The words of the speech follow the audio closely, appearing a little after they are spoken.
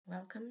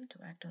welcome to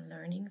Act on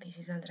Learning. This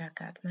is Andrea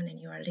Katman, and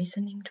you are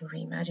listening to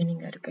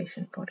Reimagining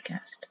Education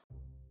podcast.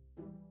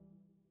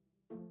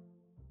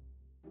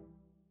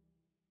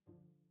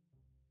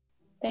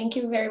 Thank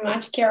you very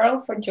much,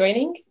 Carol, for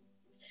joining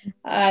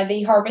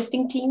the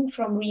harvesting team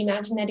from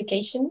Reimagine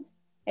Education,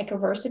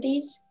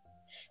 Ecoversities.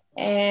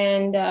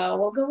 And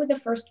we'll go with the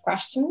first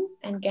question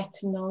and get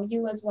to know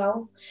you as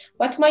well.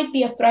 What might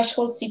be a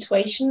threshold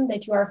situation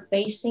that you are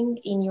facing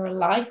in your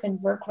life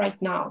and work right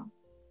now?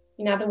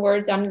 In other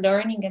words,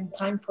 unlearning and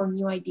time for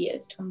new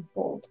ideas to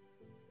unfold.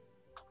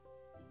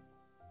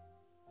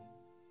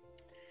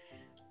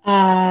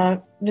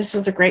 This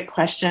is a great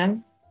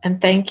question,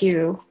 and thank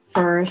you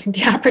for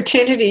the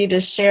opportunity to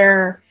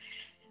share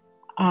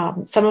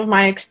some of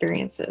my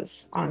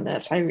experiences on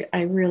this.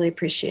 I really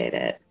appreciate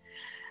it.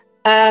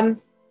 I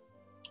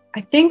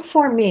think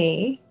for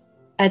me,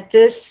 at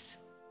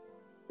this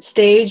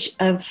stage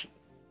of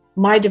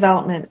my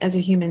development as a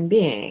human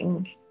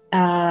being,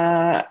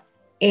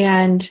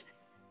 and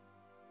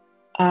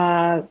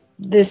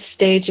this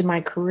stage in my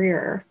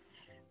career,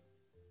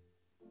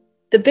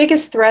 the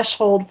biggest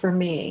threshold for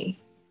me,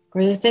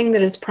 or the thing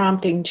that is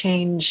prompting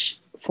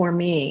change for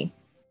me,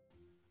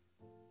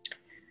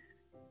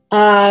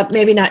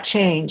 maybe not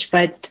change,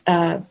 but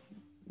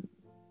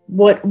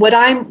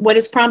what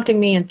is prompting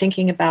me in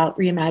thinking about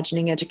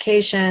reimagining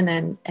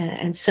education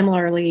and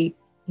similarly,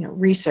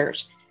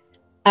 research.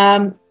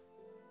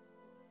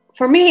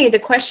 For me, the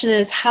question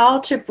is how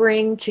to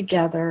bring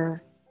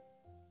together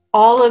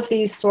all of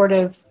these sort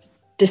of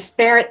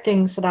disparate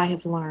things that I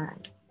have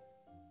learned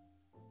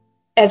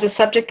as a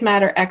subject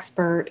matter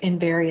expert in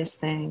various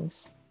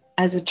things,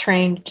 as a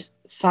trained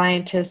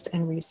scientist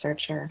and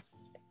researcher,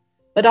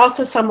 but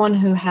also someone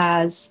who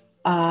has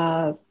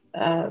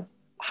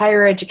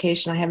higher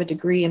education. I have a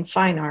degree in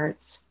fine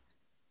arts.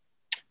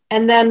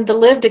 And then the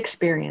lived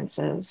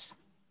experiences,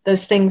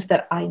 those things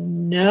that I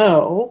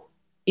know,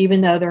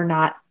 even though they're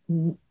not,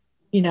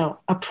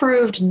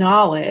 approved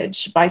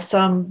knowledge by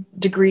some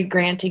degree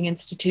granting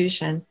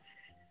institution.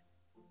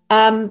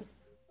 And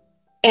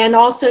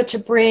also to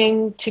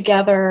bring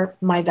together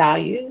my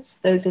values,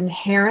 those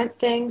inherent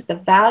things, the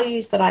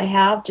values that I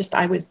have,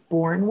 I was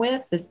born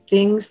with, the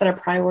things that are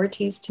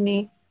priorities to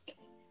me.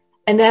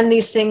 And then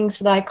these things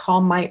that I call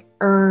my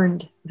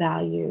earned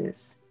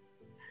values.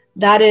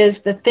 That is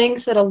the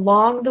things that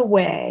along the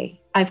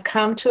way I've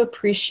come to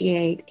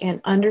appreciate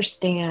and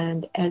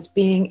understand as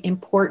being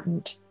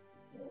important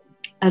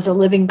as a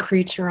living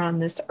creature on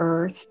this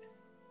earth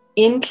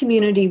in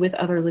community with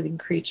other living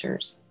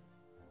creatures.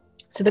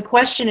 So the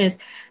question is,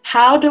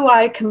 how do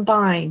I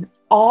combine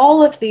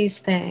all of these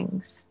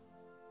things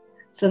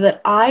so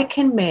that I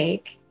can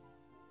make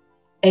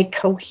a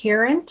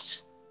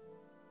coherent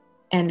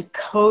and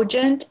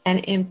cogent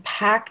and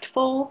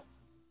impactful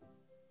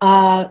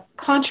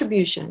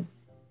contribution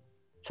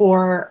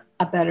for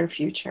a better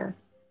future?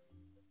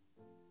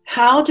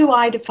 How do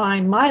I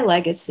define my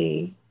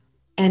legacy,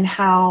 and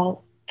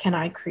how can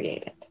I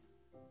create it?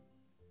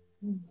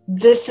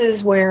 This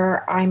is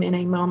where I'm in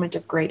a moment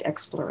of great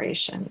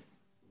exploration.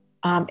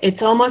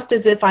 It's almost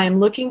as if I am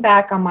looking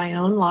back on my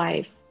own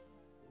life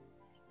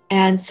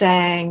and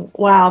saying,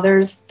 wow,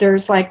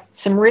 there's like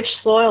some rich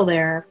soil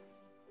there,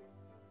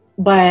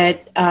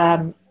 but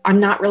I'm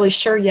not really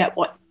sure yet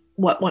what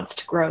wants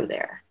to grow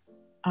there.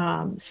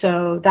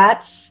 So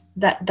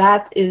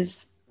that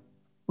is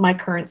my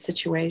current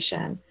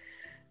situation.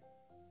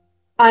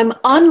 I'm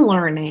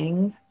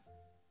unlearning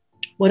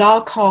what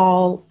I'll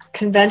call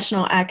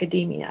conventional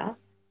academia.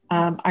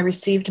 I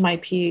received my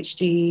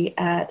PhD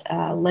at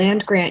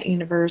land-grant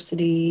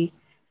university.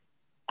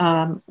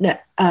 I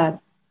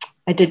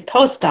did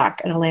postdoc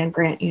at a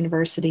land-grant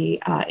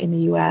university in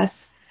the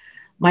US.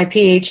 My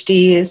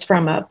PhD is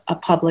from a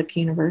public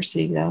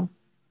university, though.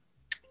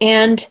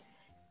 And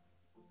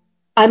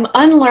I'm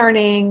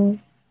unlearning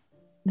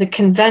the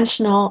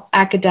conventional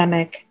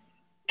academic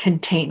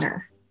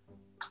container.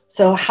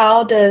 So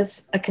how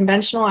does a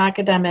conventional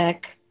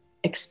academic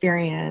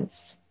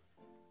experience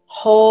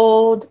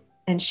hold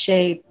and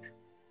shape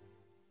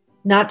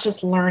not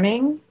just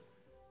learning,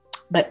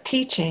 but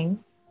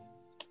teaching,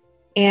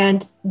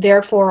 and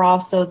therefore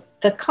also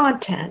the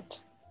content,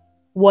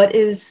 what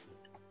is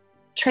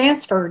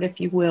transferred, if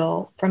you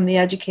will, from the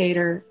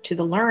educator to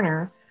the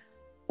learner,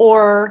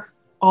 or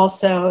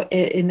also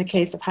in the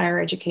case of higher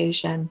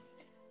education,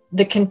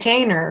 the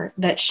container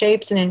that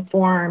shapes and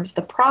informs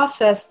the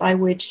process by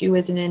which you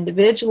as an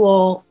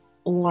individual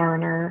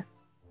learner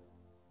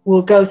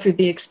will go through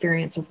the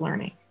experience of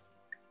learning.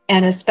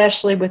 And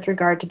especially with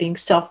regard to being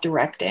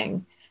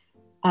self-directing.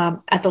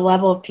 At the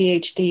level of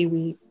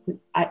PhD,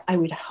 I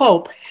would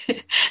hope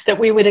that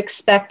we would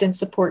expect and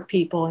support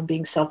people in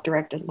being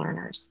self-directed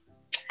learners.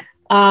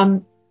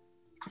 So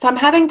I'm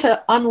having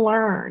to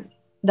unlearn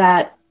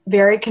that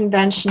very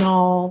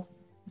conventional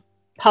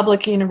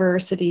public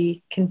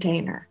university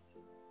container.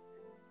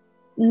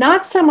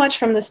 Not so much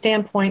from the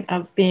standpoint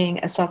of being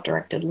a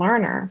self-directed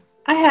learner.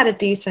 I had a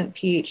decent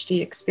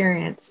PhD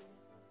experience.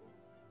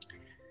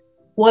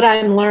 What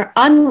I'm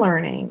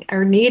unlearning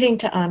or needing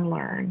to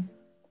unlearn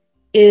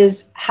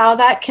is how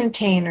that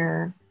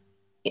container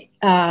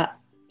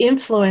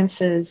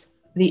influences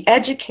the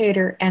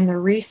educator and the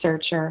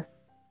researcher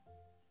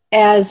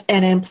as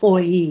an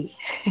employee,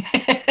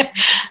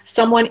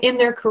 someone in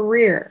their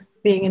career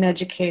being an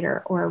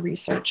educator or a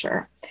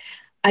researcher.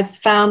 I've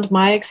found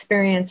my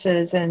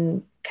experiences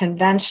in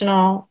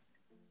conventional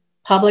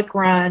public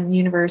run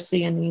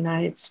university in the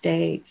United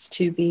States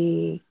to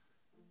be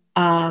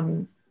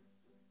a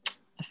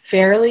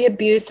fairly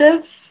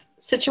abusive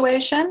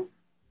situation,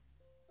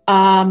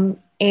 and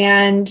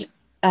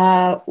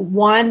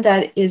one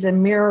that is a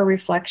mirror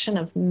reflection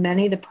of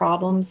many of the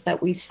problems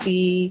that we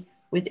see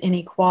with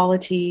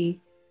inequality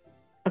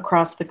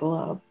across the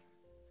globe.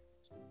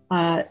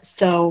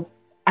 So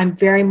I'm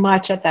very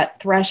much at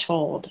that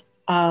threshold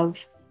of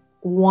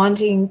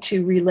wanting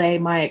to relay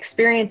my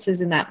experiences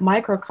in that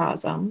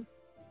microcosm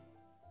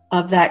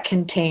of that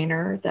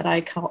container that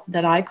I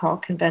call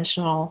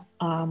conventional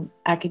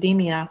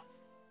academia,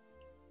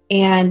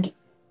 and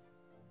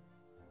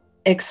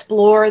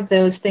explore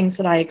those things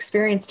that I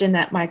experienced in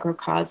that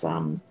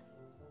microcosm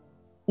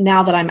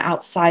now that I'm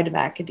outside of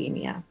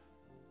academia.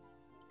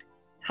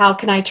 How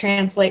can I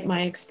translate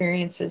my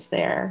experiences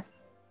there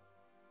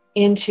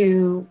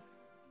into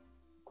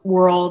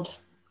world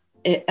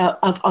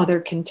of other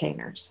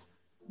containers?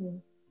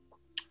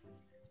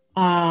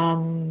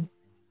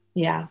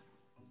 Yeah.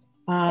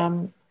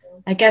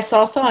 I guess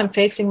also I'm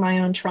facing my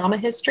own trauma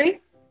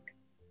history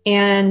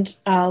and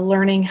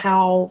learning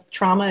how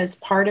trauma is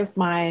part of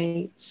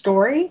my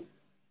story,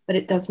 but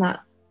it does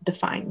not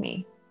define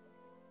me.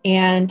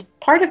 And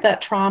part of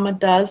that trauma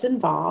does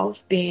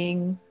involve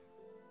being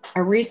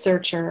a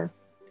researcher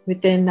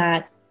within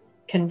that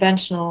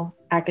conventional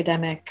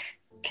academic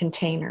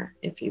container,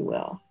 if you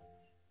will.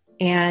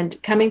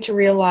 And coming to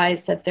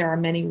realize that there are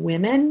many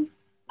women,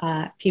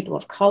 people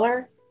of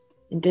color,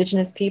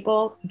 Indigenous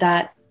people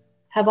that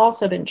have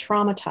also been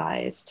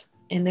traumatized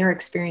in their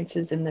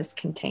experiences in this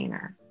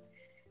container.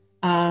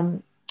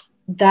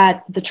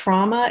 That the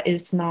trauma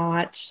is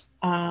not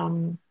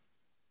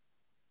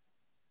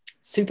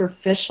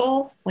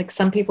superficial, like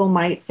some people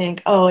might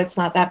think, oh, it's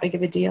not that big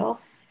of a deal.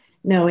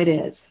 No, it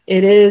is.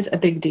 It is a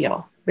big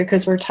deal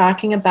because we're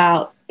talking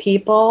about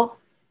people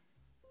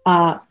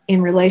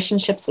in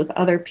relationships with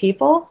other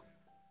people.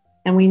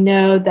 And we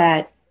know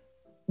that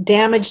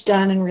damage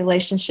done in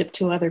relationship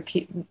to other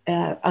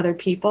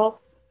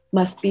people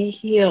must be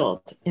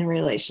healed in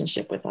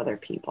relationship with other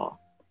people.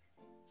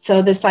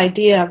 So this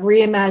idea of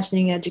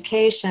reimagining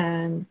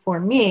education for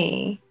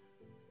me,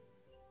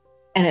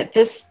 and at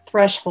this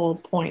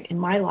threshold point in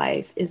my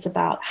life, is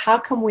about how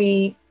can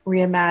we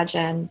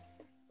reimagine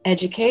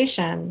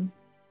education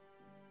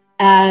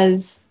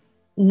as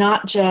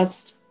not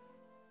just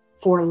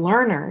for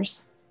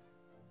learners,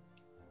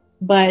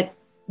 but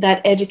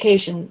that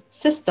education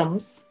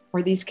systems,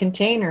 or these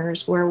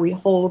containers where we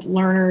hold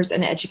learners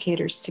and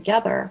educators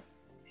together,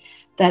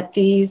 that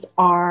these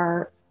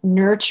are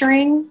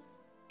nurturing,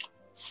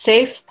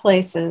 safe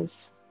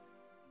places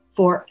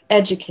for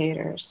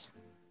educators.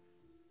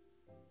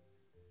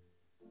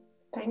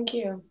 Thank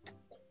you.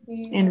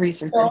 And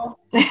researchers.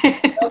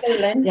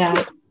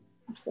 Yeah.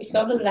 We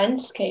saw the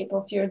landscape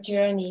of your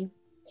journey.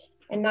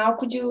 And now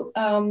could you,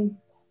 I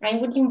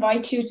would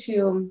invite you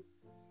to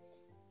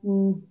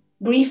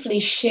briefly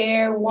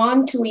share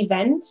 1-2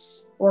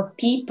 events or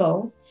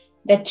people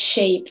that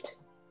shaped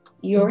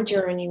your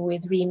journey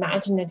with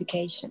Reimagine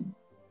Education,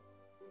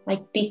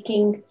 like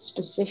picking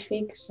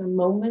specifics and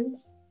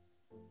moments.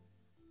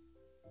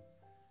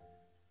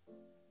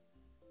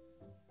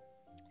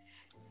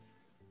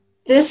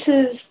 This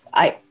is,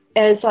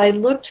 as I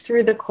looked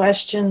through the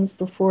questions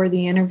before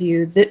the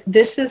interview,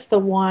 this is the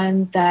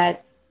one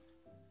that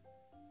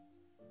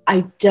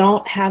I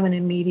don't have an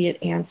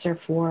immediate answer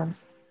for.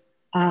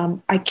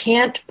 I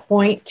can't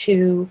point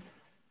to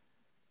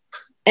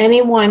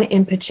anyone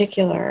in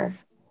particular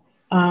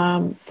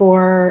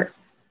for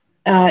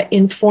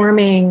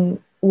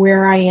informing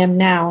where I am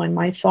now in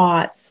my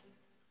thoughts,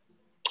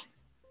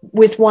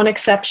 with one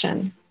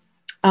exception.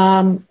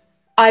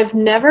 I've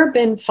never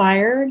been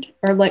fired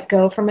or let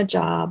go from a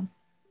job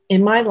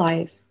in my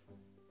life,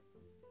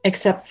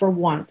 except for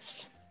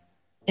once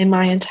in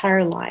my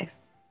entire life.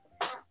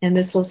 And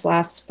this was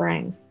last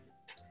spring.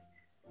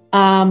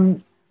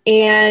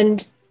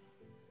 And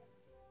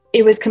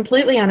it was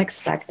completely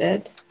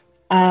unexpected.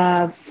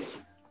 And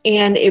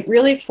it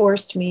really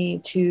forced me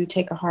to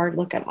take a hard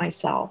look at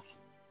myself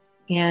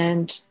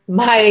and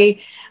my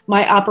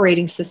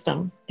operating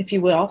system, if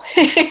you will,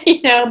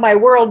 my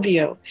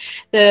worldview,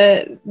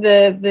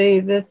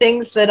 the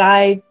things that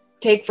I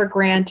take for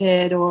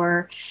granted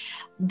or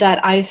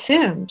that I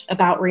assumed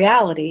about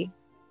reality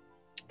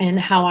and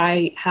how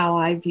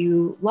I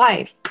view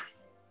life.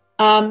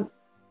 And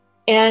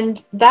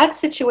that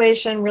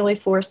situation really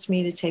forced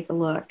me to take a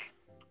look.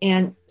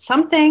 And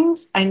some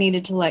things I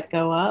needed to let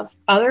go of.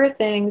 Other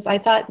things I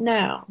thought,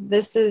 no,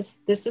 this is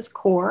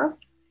core.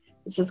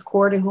 This is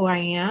core to who I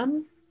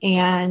am.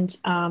 And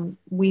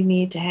we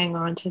need to hang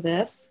on to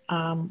this.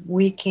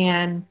 We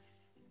can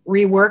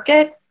rework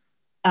it,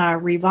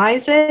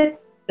 revise it.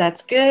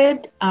 that's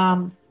good.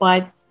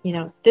 But,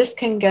 this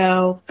can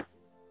go,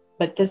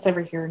 but this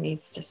over here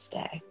needs to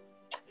stay.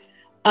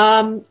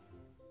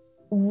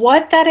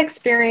 What that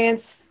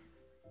experience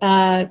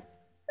got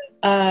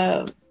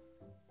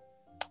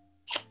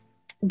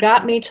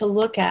me to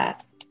look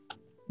at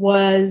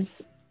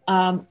was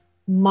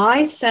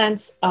my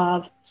sense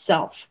of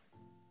self.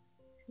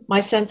 My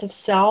sense of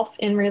self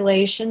in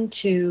relation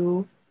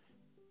to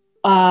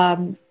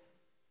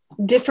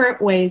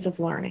different ways of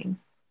learning.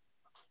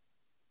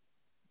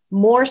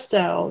 More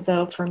so,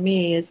 though, for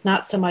me, is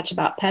not so much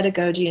about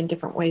pedagogy and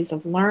different ways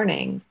of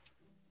learning,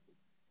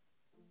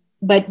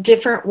 but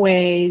different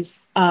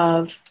ways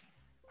of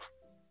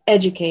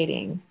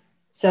educating.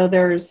 So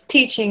there's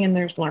teaching and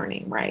there's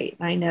learning, right?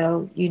 I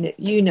know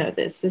you know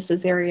this. This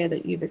is area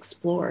that you've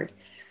explored.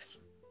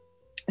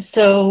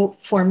 So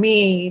for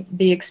me,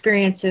 the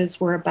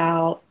experiences were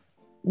about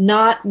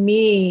not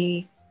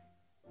me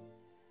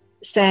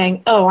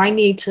saying, oh, I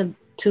need to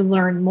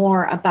learn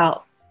more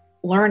about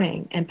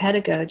learning and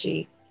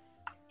pedagogy.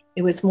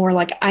 It was more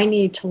like I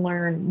need to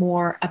learn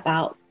more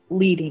about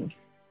leading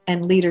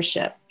and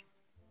leadership,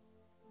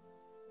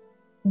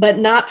 but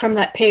not from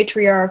that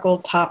patriarchal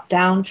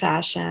top-down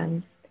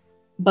fashion,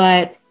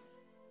 but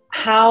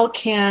how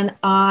can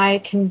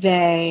I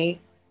convey,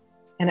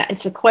 and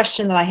it's a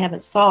question that I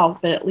haven't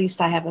solved, but at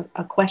least I have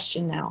a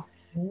question now.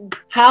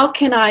 How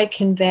can I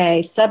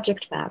convey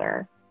subject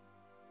matter,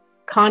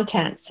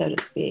 content, so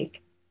to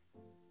speak,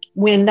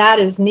 when that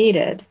is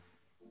needed?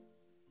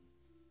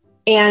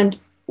 And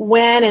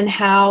when and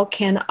how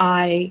can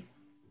I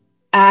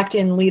act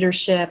in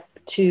leadership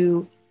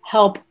to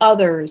help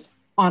others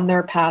on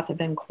their path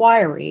of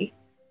inquiry?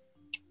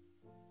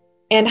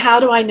 And how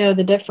do I know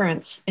the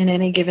difference in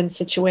any given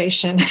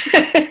situation?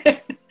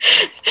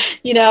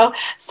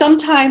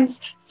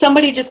 Sometimes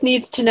somebody just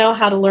needs to know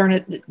how to learn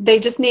it. They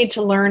just need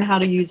to learn how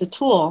to use a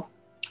tool.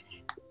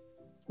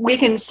 We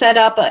can set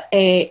up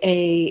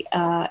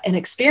an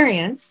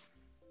experience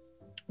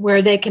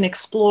where they can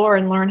explore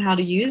and learn how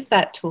to use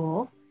that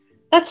tool.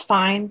 That's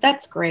fine.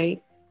 That's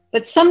great.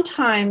 But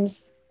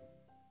sometimes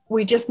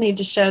we just need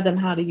to show them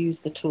how to use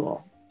the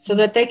tool so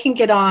that they can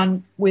get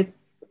on with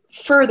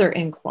further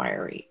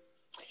inquiry.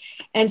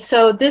 And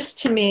so this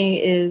to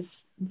me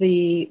is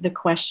the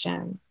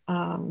question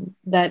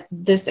that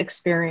this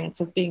experience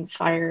of being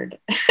fired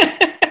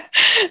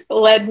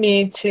led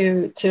me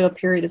to a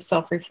period of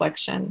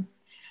self-reflection.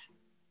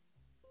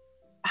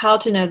 How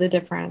to know the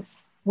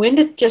difference. When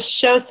to just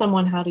show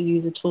someone how to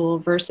use a tool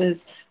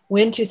versus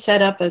when to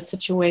set up a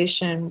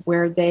situation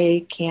where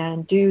they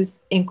can do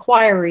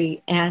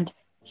inquiry and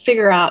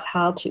figure out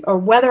how to, or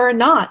whether or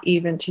not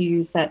even to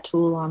use that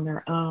tool on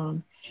their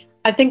own.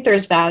 I think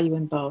there's value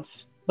in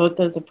both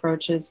those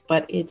approaches,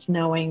 but it's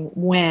knowing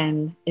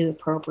when is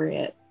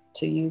appropriate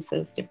to use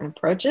those different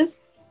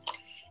approaches.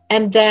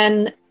 And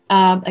then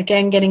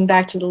again, getting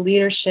back to the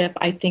leadership,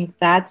 I think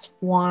that's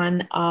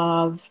one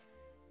of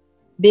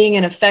being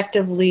an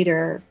effective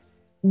leader,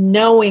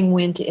 knowing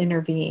when to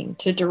intervene,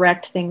 to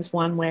direct things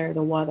one way or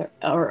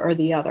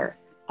the other,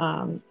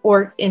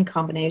 or in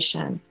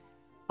combination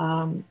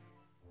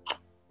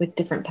with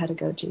different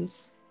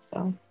pedagogies.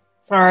 So,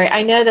 sorry,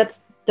 I know that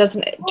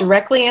doesn't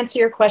directly answer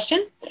your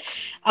question,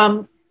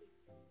 but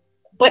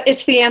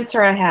it's the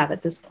answer I have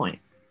at this point.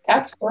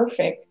 That's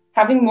perfect.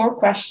 Having more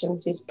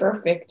questions is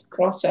perfect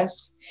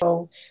process.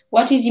 So,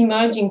 what is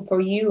emerging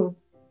for you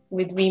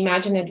with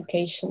Reimagine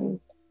Education?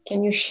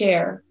 Can you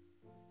share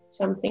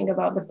something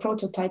about the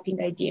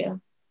prototyping idea?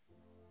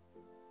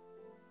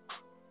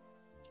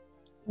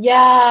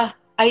 Yeah,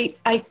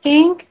 I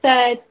think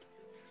that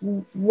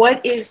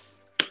what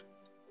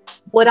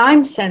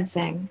I'm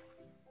sensing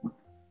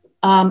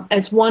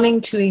as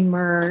wanting to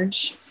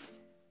emerge,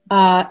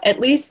 at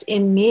least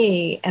in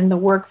me and the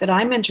work that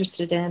I'm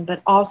interested in,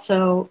 but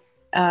also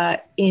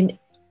in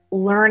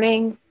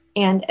learning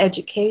and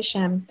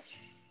education,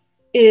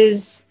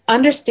 is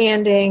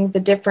understanding the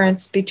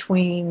difference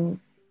between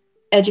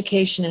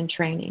education and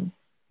training.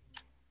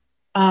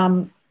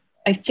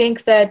 I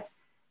think that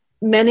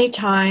many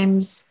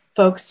times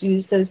folks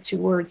use those two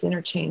words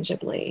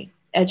interchangeably,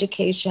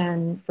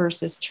 education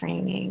versus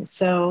training.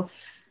 So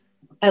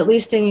at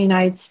least in the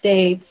United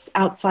States,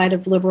 outside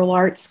of liberal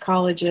arts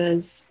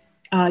colleges,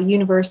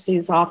 university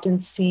is often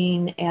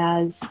seen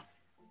as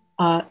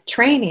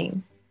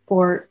training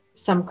for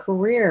some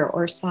career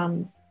or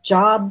some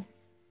job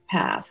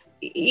path,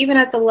 even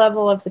at the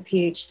level of the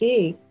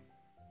PhD.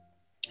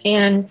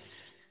 And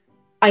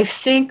I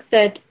think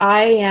that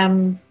I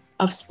am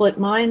of split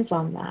minds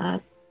on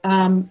that.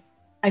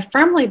 I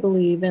firmly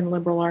believe in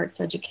liberal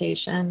arts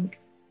education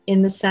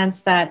in the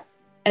sense that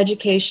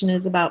education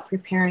is about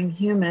preparing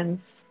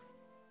humans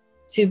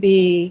to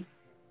be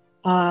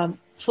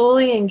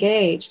fully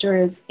engaged, or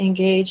as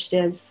engaged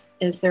as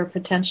their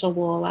potential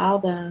will allow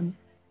them,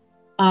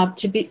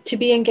 to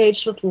be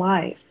engaged with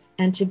life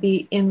and to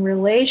be in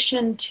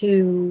relation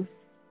to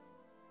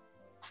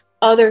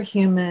other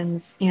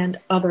humans and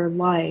other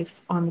life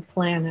on the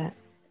planet.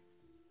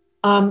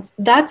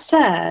 That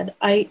said,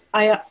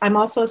 I'm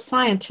also a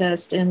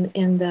scientist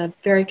in the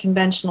very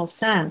conventional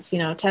sense,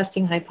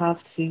 testing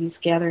hypotheses,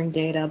 gathering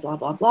data, blah,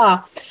 blah,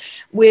 blah,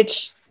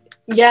 which,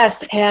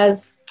 yes,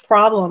 has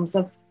problems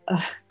of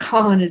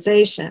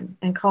colonization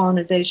and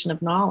colonization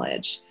of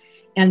knowledge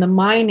and the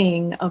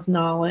mining of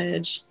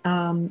knowledge,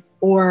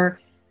 or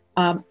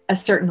a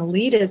certain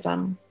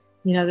elitism,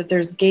 that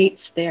there's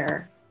gates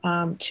there,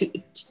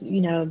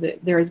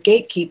 there is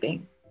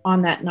gatekeeping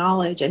on that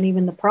knowledge and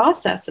even the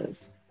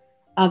processes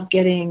of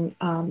getting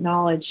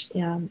knowledge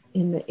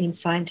in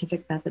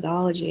scientific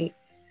methodology.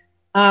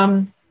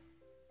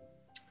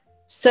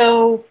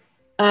 So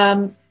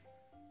I'm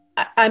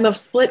of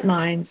split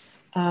minds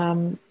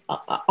on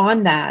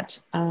that.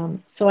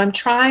 So I'm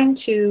trying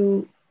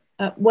to,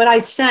 what I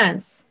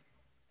sense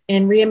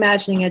in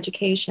reimagining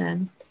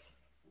education,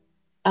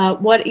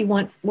 what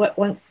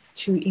wants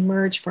to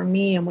emerge for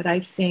me and what I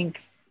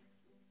think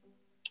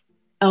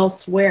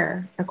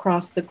elsewhere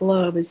across the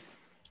globe is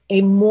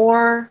a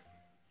more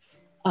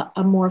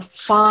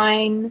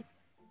fine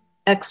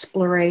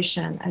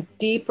exploration, a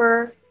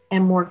deeper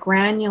and more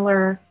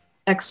granular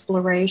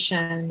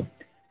exploration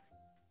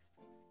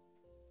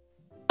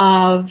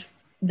of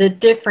the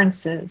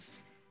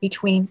differences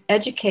between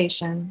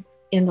education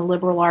in the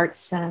liberal arts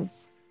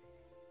sense,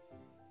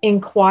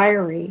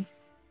 inquiry,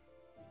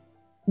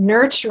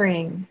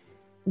 nurturing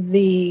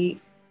the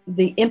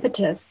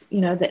impetus,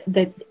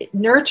 the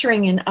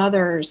nurturing in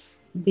others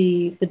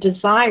the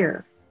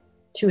desire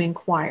to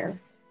inquire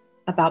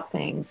about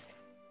things,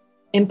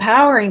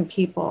 empowering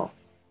people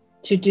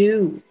to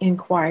do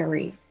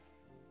inquiry,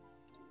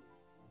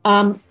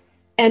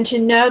 and to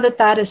know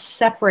that is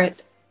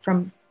separate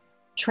from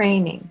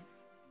training,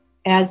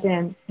 as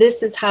in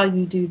this is how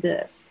you do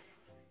this.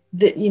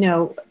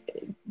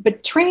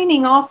 But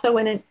training also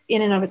in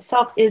and of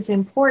itself is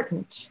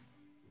important.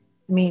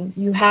 I mean,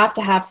 you have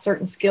to have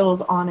certain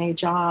skills on a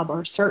job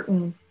or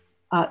certain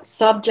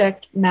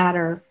subject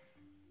matter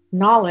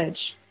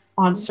knowledge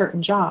on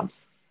certain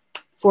jobs.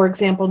 For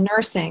example,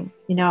 nursing,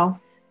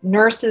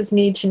 nurses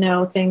need to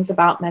know things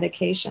about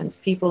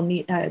medications.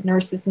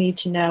 Nurses need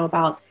to know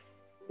about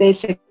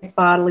basic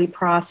bodily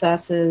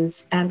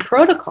processes and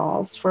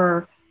protocols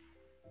for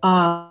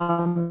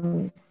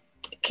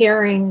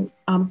caring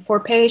for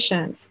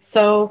patients.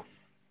 So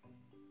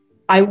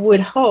I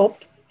would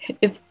hope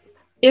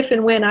if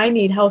and when I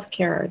need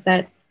healthcare,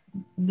 that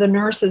the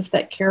nurses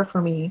that care for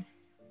me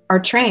are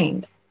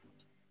trained.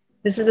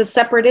 This is a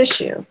separate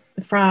issue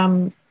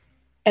from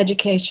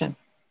education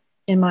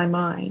in my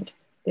mind.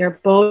 They're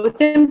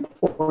both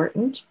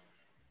important.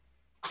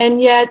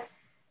 And yet,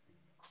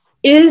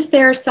 is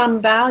there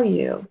some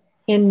value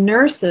in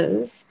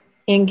nurses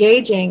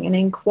engaging in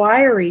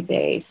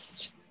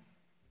inquiry-based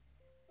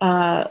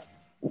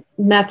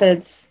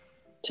methods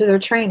to their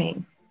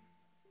training?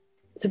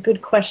 It's a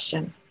good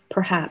question,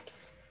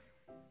 perhaps.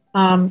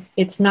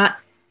 It's not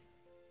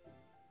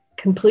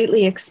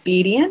completely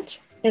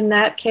expedient in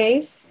that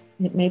case.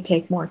 It may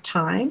take more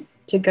time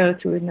to go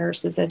through a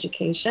nurse's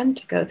education,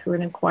 to go through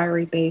an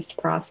inquiry-based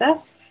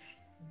process.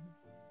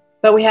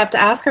 But we have to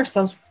ask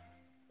ourselves,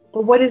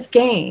 well, what is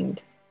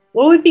gained?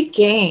 What would be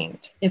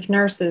gained if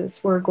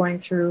nurses were going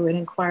through an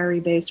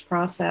inquiry-based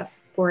process,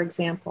 for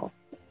example?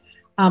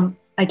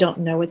 I don't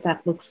know what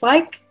that looks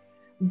like,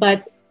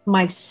 but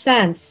my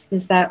sense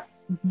is that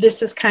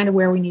this is kind of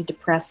where we need to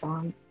press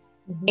on.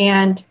 Mm-hmm.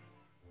 And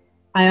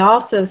I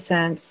also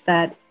sense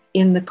that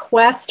in the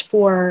quest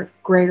for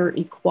greater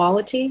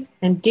equality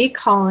and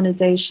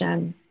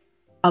decolonization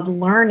of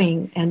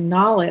learning and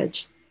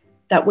knowledge,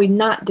 that we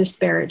not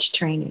disparage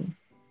training,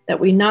 that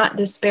we not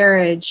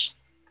disparage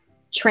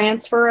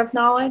transfer of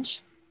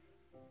knowledge,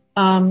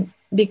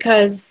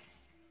 because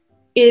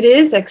it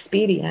is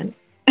expedient.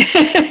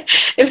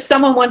 If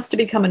someone wants to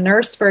become a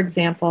nurse, for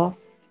example,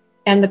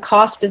 and the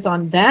cost is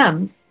on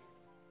them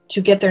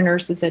to get their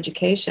nurse's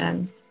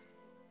education,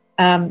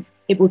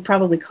 it would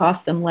probably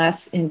cost them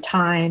less in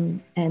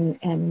time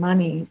and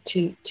money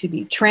to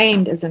be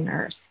trained as a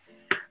nurse.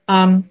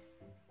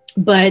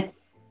 But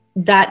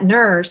that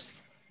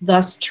nurse,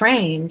 thus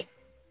trained,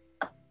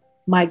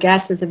 my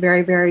guess is a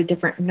very, very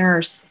different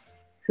nurse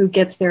who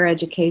gets their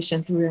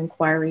education through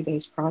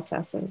inquiry-based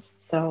processes.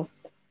 So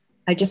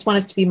I just want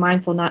us to be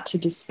mindful not to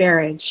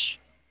disparage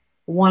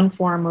one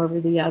form over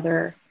the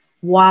other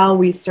while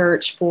we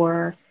search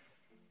for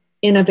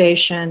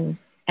innovation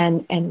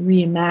and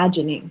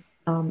reimagining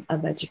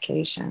of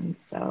education.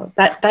 So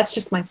that's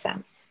just my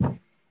sense.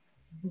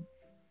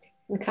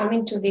 And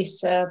coming to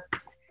this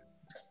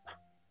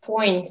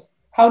point,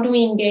 how do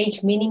we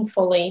engage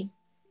meaningfully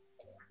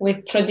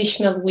with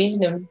traditional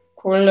wisdom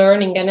for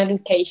learning and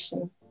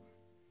education?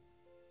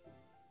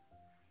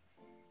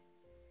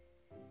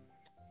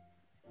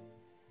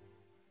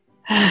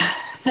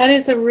 That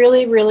is a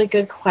really, really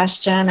good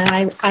question.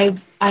 And I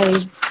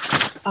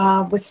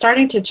was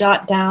starting to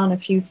jot down a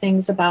few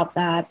things about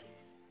that.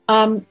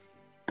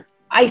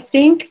 I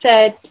think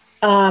that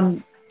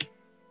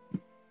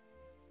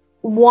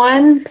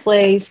one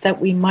place that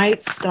we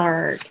might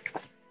start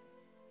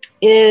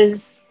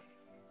is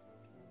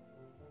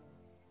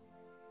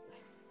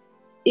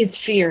is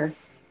fear.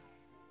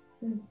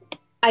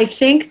 I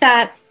think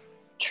that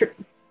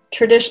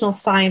traditional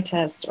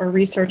scientists or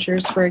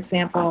researchers, for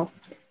example,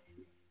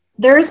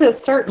 there's a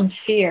certain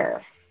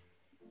fear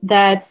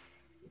that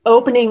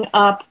opening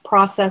up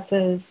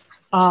processes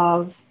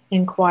of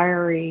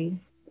inquiry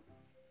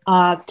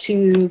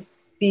to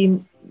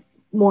be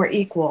more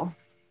equal,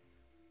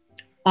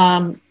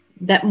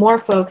 that more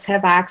folks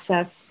have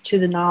access to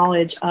the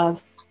knowledge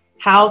of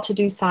how to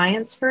do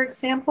science, for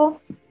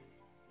example,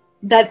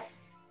 that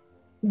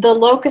the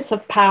locus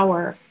of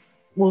power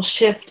will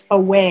shift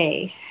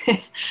away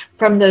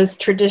from those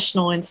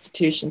traditional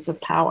institutions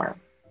of power,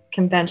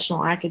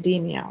 conventional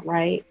academia,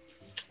 right?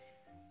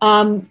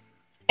 And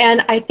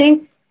I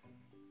think,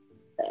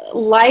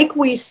 like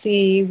we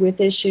see with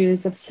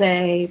issues of,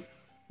 say,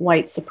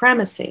 white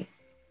supremacy,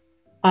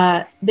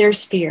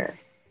 there's fear.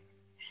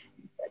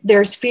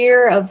 There's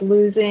fear of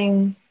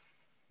losing,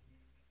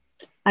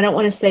 I don't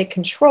want to say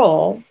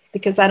control,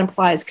 because that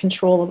implies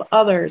control of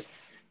others,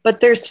 but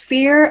there's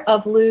fear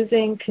of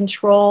losing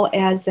control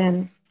as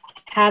in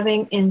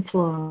having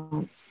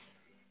influence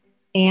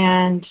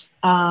and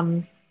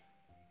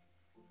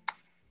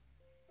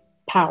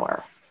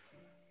power.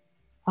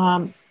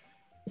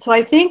 So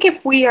I think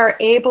if we are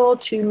able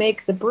to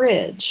make the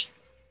bridge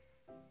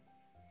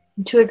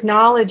to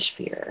acknowledge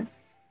fear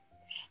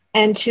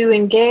and to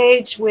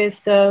engage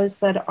with those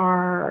that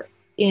are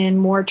in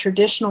more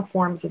traditional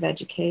forms of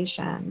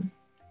education,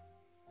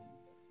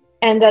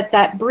 and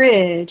that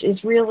bridge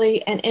is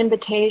really an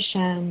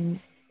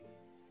invitation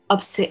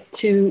of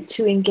to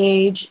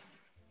engage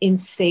in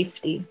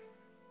safety.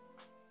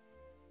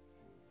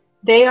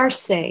 They are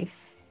safe.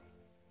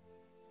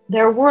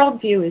 Their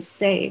worldview is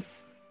safe.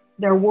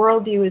 Their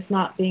worldview is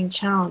not being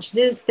challenged.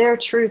 It is their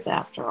truth,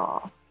 after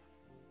all.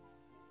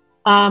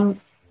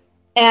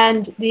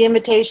 And the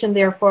invitation,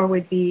 therefore,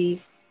 would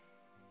be,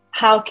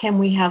 how can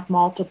we have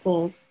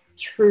multiple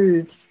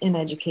truths in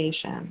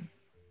education?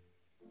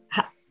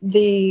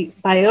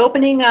 By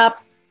opening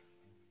up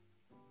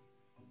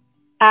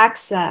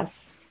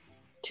access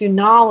to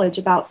knowledge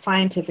about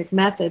scientific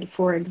method,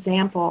 for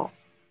example,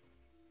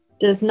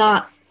 does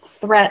not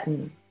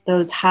threaten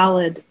those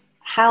hallowed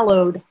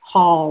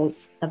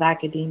halls of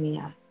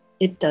academia.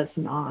 It does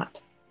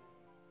not.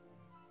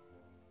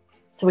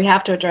 So we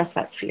have to address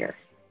that fear.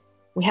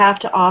 We have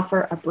to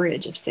offer a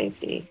bridge of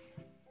safety,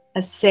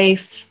 a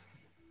safe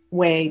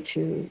way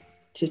to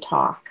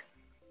talk,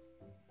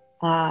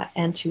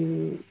 and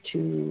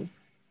to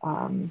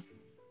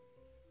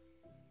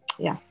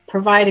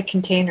provide a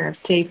container of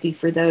safety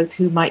for those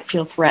who might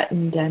feel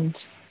threatened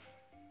and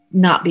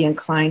not be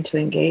inclined to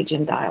engage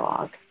in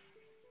dialogue.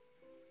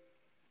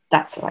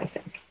 That's what I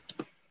think.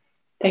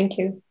 Thank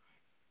you.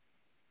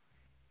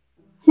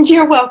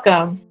 You're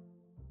welcome.